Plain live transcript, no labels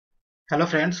Hello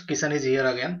friends, Kisan is here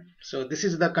again. So this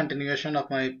is the continuation of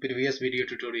my previous video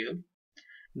tutorial.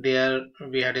 There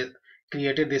we had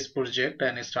created this project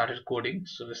and started coding.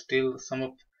 So still some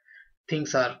of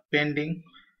things are pending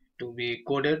to be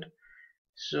coded.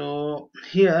 So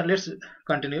here let's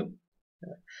continue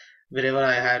wherever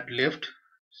I had left.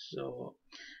 So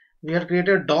we have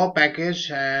created DAW package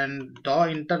and DAW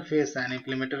interface and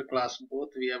implemented class, both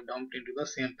we have dumped into the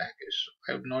same package.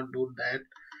 So I would not do that.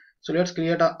 So let's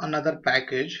create another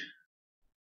package.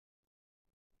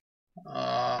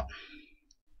 Uh,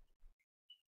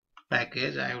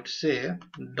 package I would say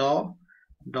DAW.impl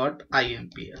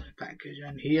package,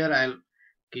 and here I'll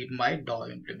keep my DAW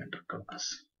implementer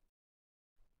class.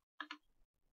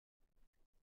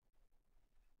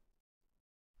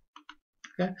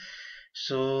 Okay,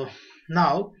 so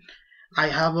now I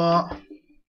have a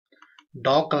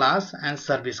DAW class and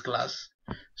service class.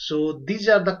 So these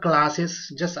are the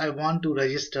classes just I want to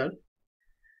register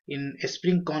in a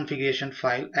Spring configuration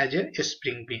file as a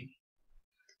Spring Bean.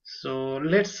 So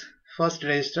let's first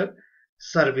register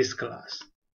service class.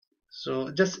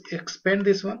 So just expand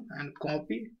this one and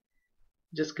copy.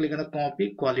 Just click on the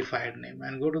copy qualified name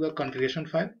and go to the configuration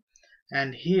file,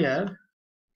 and here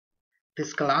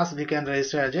this class we can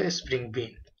register as a Spring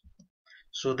Bean,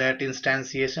 so that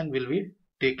instantiation will be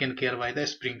taken care by the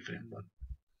Spring framework.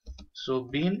 So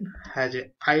Bean has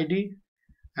a ID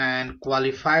and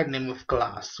qualified name of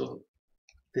class. So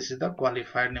this is the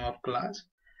qualified name of class,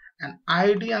 and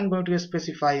ID I'm going to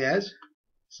specify as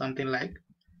something like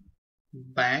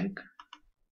bank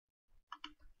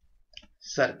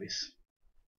service.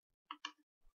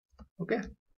 Okay,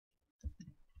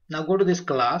 now go to this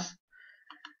class,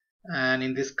 and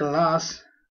in this class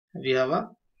we have a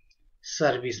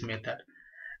service method,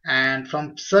 and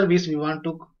from service we want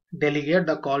to delegate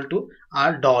the call to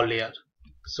our DAW layer.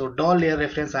 So DAW layer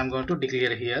reference I'm going to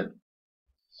declare here.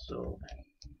 So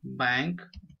bank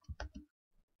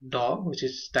DAW, which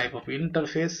is type of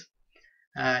interface,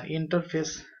 and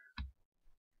interface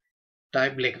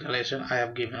type declaration I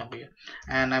have given over here,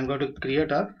 and I'm going to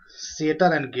create a setter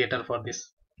and getter for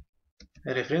this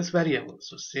reference variable.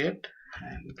 So set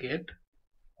and get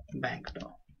bank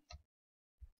DAW,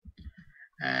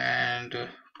 and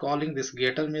calling this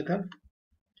getter method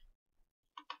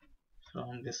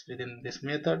from this within this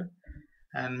method,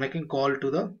 and making call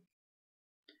to the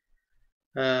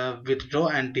withdraw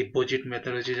and deposit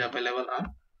method, which is available on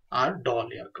our DAW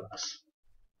layer class.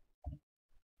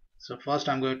 So first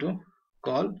I'm going to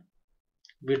call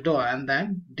withdraw and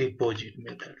then deposit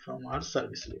method from our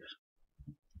service layer.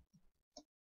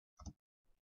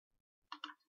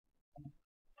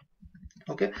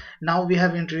 Okay, now we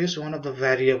have introduced one of the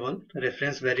variable,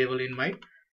 reference variable in my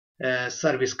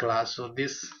service class. So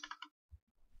this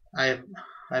I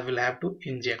will have to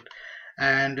inject,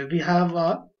 and we have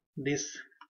this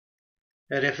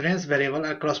reference variable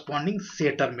a corresponding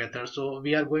setter method. So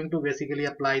we are going to basically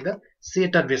apply the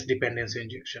setter based dependency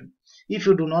injection. If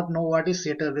you do not know what is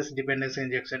setter based dependency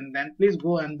injection, then please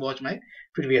go and watch my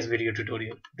previous video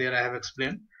tutorial. There I have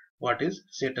explained what is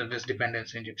setter based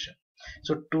dependency injection.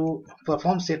 So to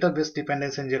perform setter based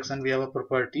dependency injection, we have a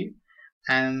property,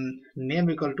 and name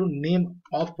equal to name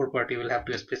of property will have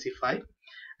to specify,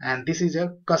 and this is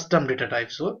a custom data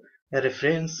type. So a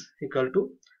reference equal to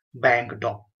bank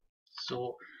DAW.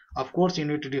 So of course you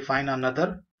need to define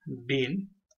another bean,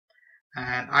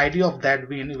 and ID of that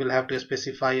bean you will have to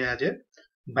specify as a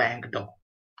bank DAW,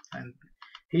 and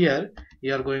here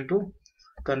you are going to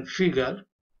configure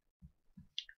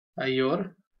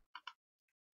your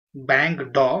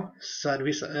bank DAW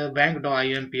service, bank DAW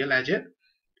IMPL as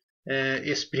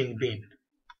a Spring Bean.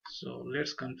 So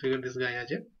let's configure this guy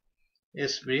as a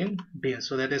Spring Bean,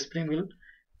 so that a Spring will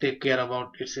take care about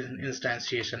its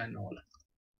instantiation and all.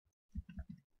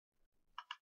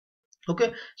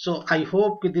 Okay, so I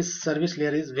hope this service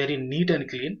layer is very neat and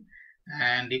clean,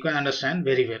 and you can understand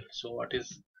very well. So what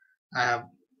is I have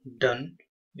done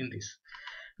in this.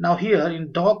 Now here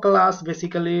in DAW class,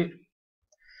 basically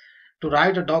to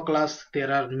write a DAW class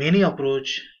there are many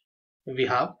approach we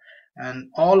have, and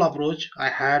all approach I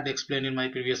had explained in my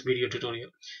previous video tutorial.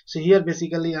 So here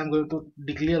basically I'm going to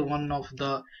declare one of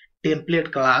the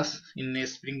template class in a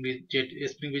Spring with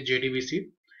JDBC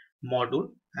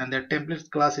module, and that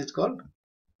template class is called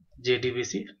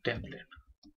JDBC template.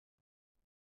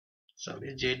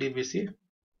 Sorry, JDBC.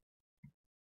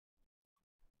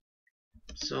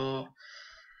 So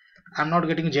I'm not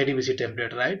getting JDBC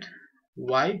template, right?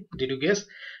 Why did you guess?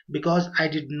 Because I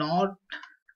did not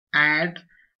add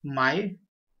my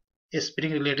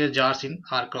Spring related jars in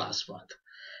our class path.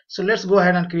 So let's go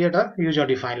ahead and create a user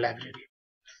defined library.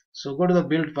 So go to the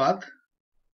build path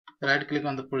right click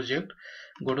on the project,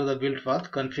 go to the build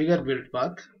path, configure build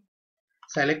path,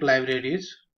 select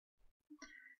libraries.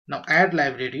 Now add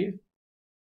library,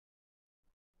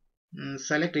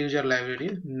 select user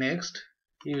library, next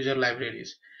user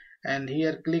libraries, and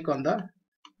here click on the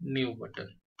new button.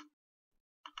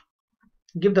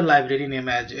 Give the library name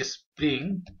as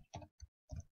Spring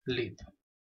Leaf,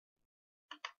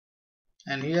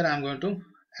 and here I'm going to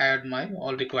add my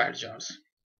all required jars.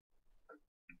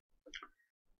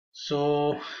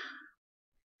 So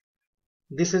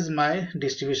this is my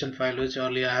distribution file which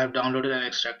earlier I have downloaded and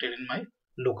extracted in my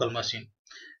local machine.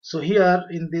 So here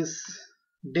in this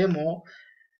demo,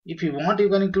 if you want, you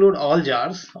can include all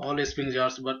jars, all Spring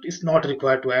jars, but it's not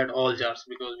required to add all jars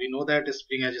because we know that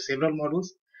Spring has several modules,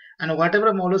 and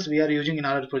whatever modules we are using in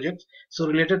our project, so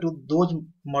related to those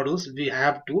modules we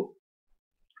have to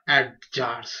add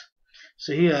jars.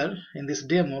 So here in this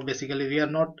demo, basically we are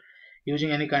not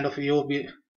using any kind of EOB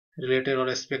related or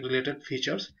aspect related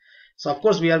features. So of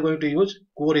course we are going to use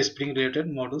core Spring related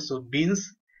modules. So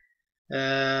beans,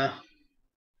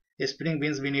 Spring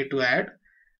beans we need to add.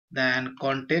 Then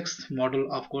context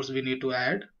module, of course we need to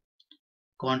add.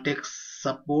 Context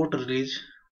support release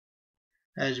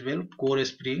as well. Core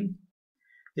Spring,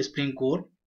 Spring core,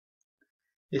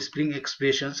 Spring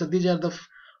expression. So these are the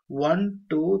 1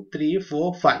 2 3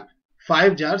 4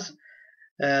 5 jars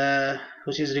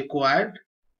which is required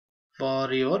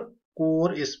for your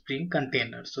core Spring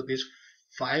container. So these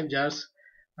 5 jars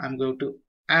I'm going to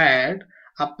add.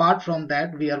 Apart from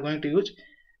that, we are going to use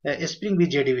Spring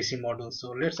with JDBC module.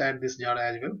 So let's add this jar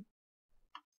as well.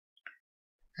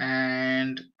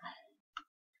 And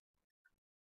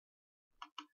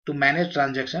to manage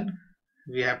transaction,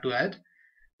 we have to add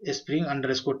Spring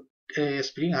underscore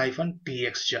Spring hyphen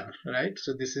tx jar, right?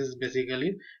 So this is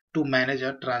basically to manage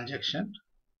a transaction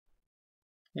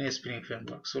in a Spring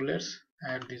framework. So let's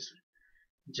add these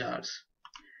jars.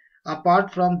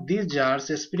 Apart from these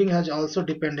jars, Spring has also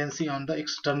dependency on the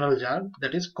external jar,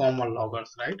 that is common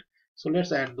loggers, right? So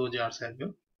let's add those jars as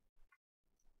well.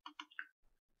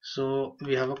 So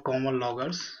we have a common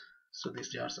loggers, so these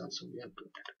jars also we have to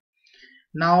add.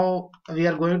 Now we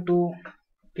are going to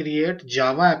create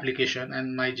Java application,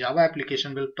 and my Java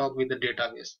application will talk with the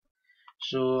database.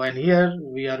 So and here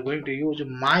we are going to use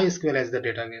MySQL as the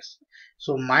database.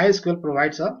 So MySQL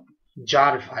provides a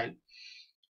jar file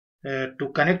to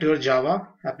connect your Java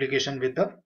application with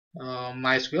the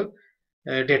MySQL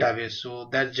database. So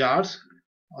that jars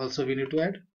also we need to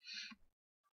add.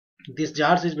 This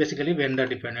jars is basically vendor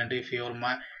dependent. If your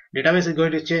database is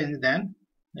going to change, then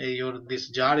your this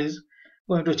jar is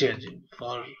going to change.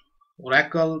 For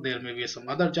Oracle there may be some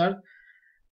other jar.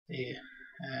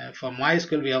 For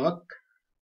MySQL we have a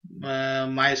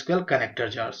MySQL connector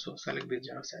jar. So select the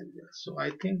jars as well. So I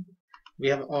think we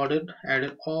have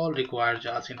added all required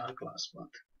jars in our class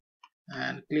path,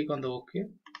 and click on the OK,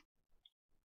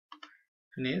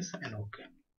 finish and OK.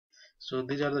 So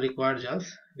these are the required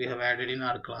jars we have added in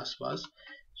our class path.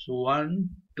 So 1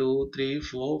 2 3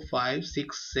 4 5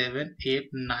 6 7 8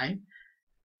 9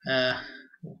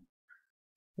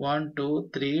 1 2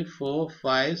 3 4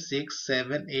 5 6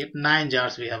 7 8 9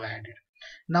 jars we have added.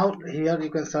 Now here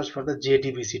you can search for the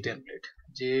JDBC template.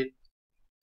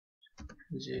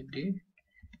 JDBC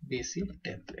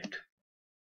template.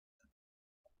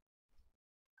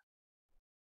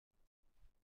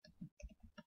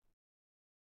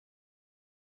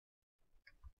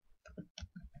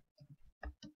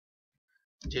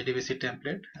 JDBC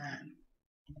template, and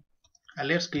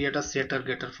let's create a setter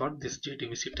getter for this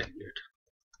JDBC template.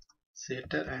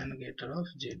 Setter and getter of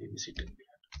JDBC template.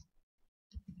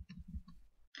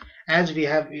 As we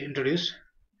have introduced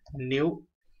new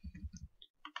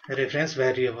reference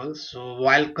variable, so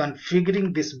while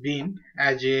configuring this bean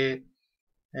as a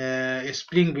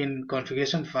Spring bean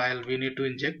configuration file, we need to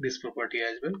inject this property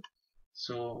as well.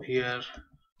 So here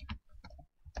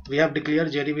we have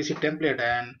declared JDBC template,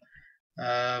 and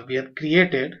we have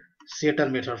created setter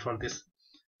method for this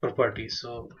property.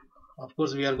 So of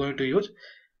course we are going to use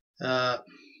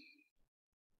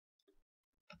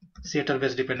setter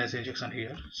based dependency injection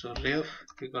here. So ref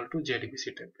equal to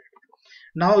JDBC template.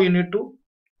 Now you need to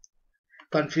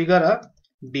configure a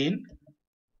bean,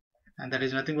 and that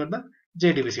is nothing but the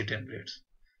JDBC templates.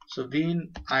 So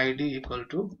bean id equal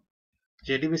to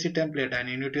JDBC template, and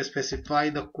you need to specify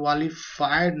the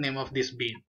qualified name of this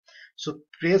bean. So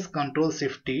press Ctrl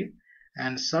Shift T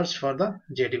and search for the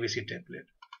JDBC template.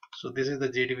 So this is the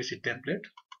JDBC template.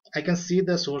 I can see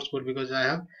the source code because I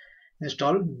have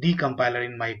installed decompiler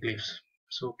in my Eclipse.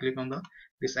 So click on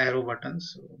this arrow button.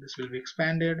 So this will be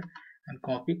expanded, and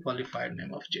copy qualified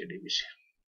name of JDBC.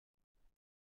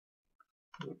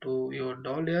 Go to your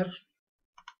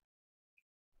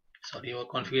your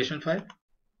configuration file,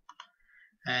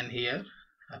 and here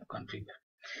I've configured.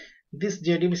 This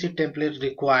JDBC template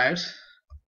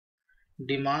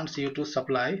demands you to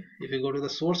supply. If you go to the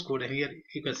source code, and here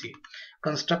you can see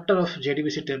constructor of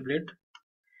JDBC template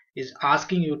is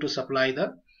asking you to supply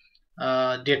the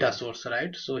data source,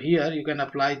 right? So here you can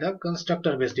apply the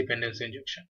constructor based dependency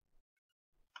injection.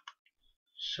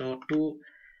 So to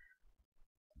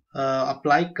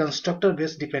apply constructor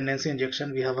based dependency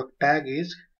injection, we have a tag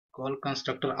is called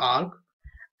constructor arg,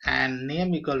 and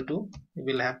name equal to, we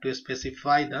will have to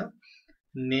specify the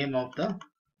name of the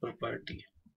property,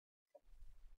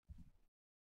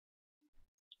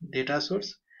 data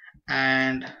source,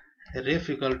 and ref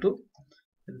equal to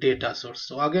data source.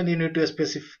 So again you need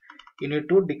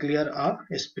to declare a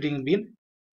Spring Bean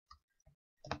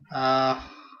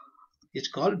it's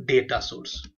called data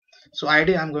source. So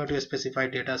ID I'm going to specify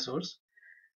data source,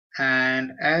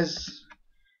 and as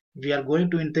we are going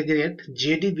to integrate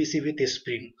JDBC with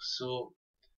Spring, so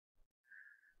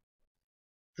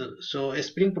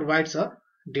Spring provides a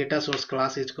data source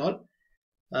class is called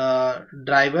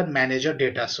driver manager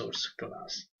data source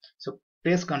class. So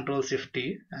press Ctrl Shift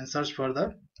T and search for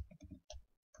the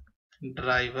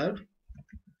driver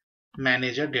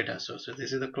manager data source. So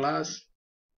this is the class.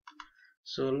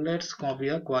 So let's copy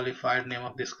a qualified name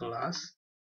of this class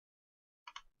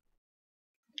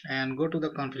and go to the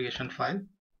configuration file,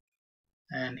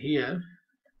 and here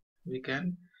we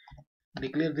can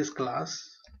declare this class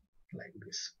like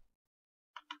this.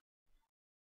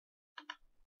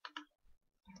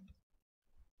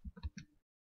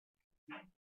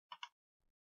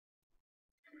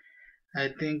 I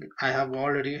think I have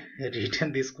already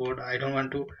written this code. I don't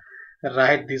want to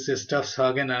write this stuff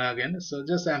again and again, so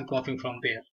just I'm copying from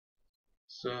there.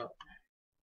 So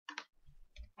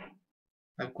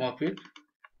I've copied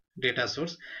data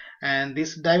source, and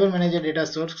this driver manager data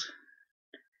source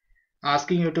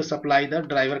asking you to supply the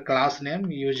driver class name,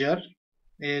 user,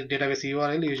 database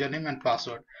URL, username, and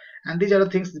password. And these are the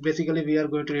things basically we are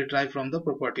going to retrieve from the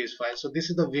properties file. So this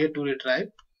is the way to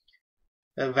retrieve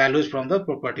values from the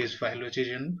properties file, which is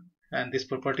in, and this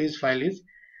properties file is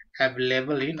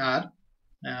available in our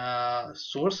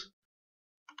source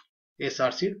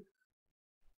src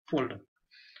folder,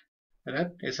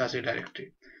 right? Src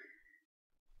directory.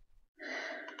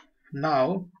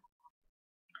 Now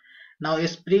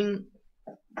Spring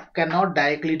cannot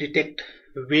directly detect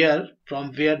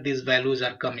from where these values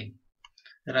are coming,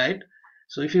 right?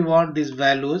 So if you want these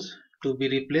values to be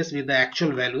replaced with the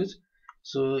actual values,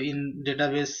 so in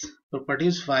database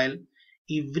properties file,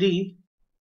 every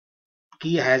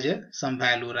key has some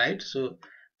value, right? So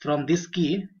from this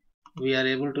key we are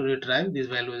able to retrieve these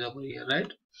values over here,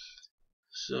 right?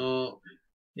 So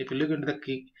if you look into the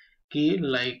key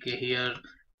like here,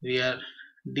 we are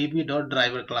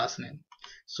db.driver class name.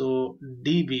 So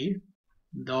db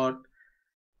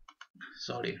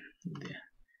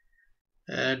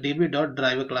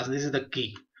db.driver class, this is the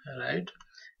key, right?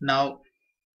 Now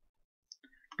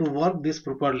to work this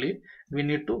properly, we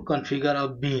need to configure a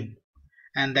bean,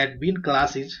 and that bean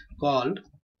class is called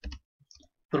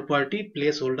property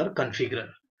placeholder configurer.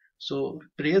 So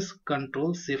press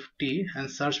Ctrl Shift T and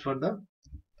search for the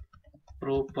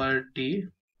property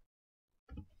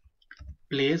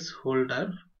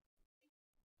placeholder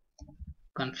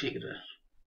configurer.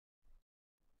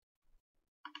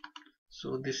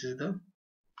 So this is the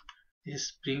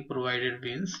Spring provided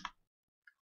beans.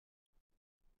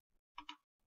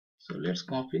 So let's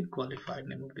copy qualified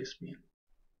name of this bean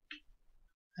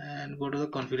and go to the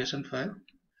configuration file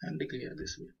and declare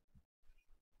this bean.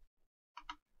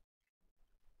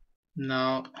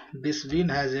 Now this bean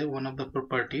has one of the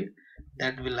property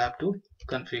that we'll have to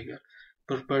configure.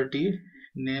 Property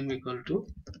name equal to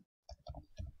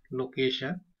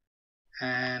location,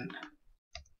 and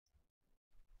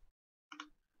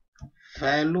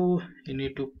value you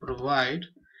need to provide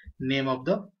name of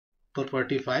the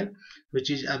property file which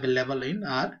is available in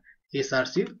our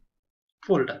src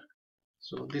folder.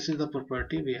 So this is the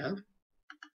property we have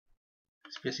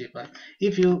specified.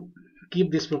 If you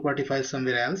keep this property file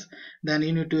somewhere else, then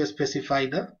you need to specify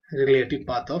the relative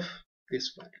path of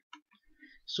this file.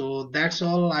 So that's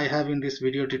all I have in this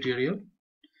video tutorial.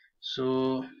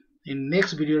 So in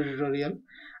next video tutorial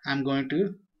I'm going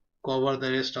to cover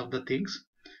the rest of the things,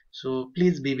 so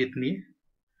please be with me.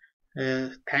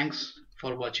 Thanks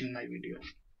for watching my video.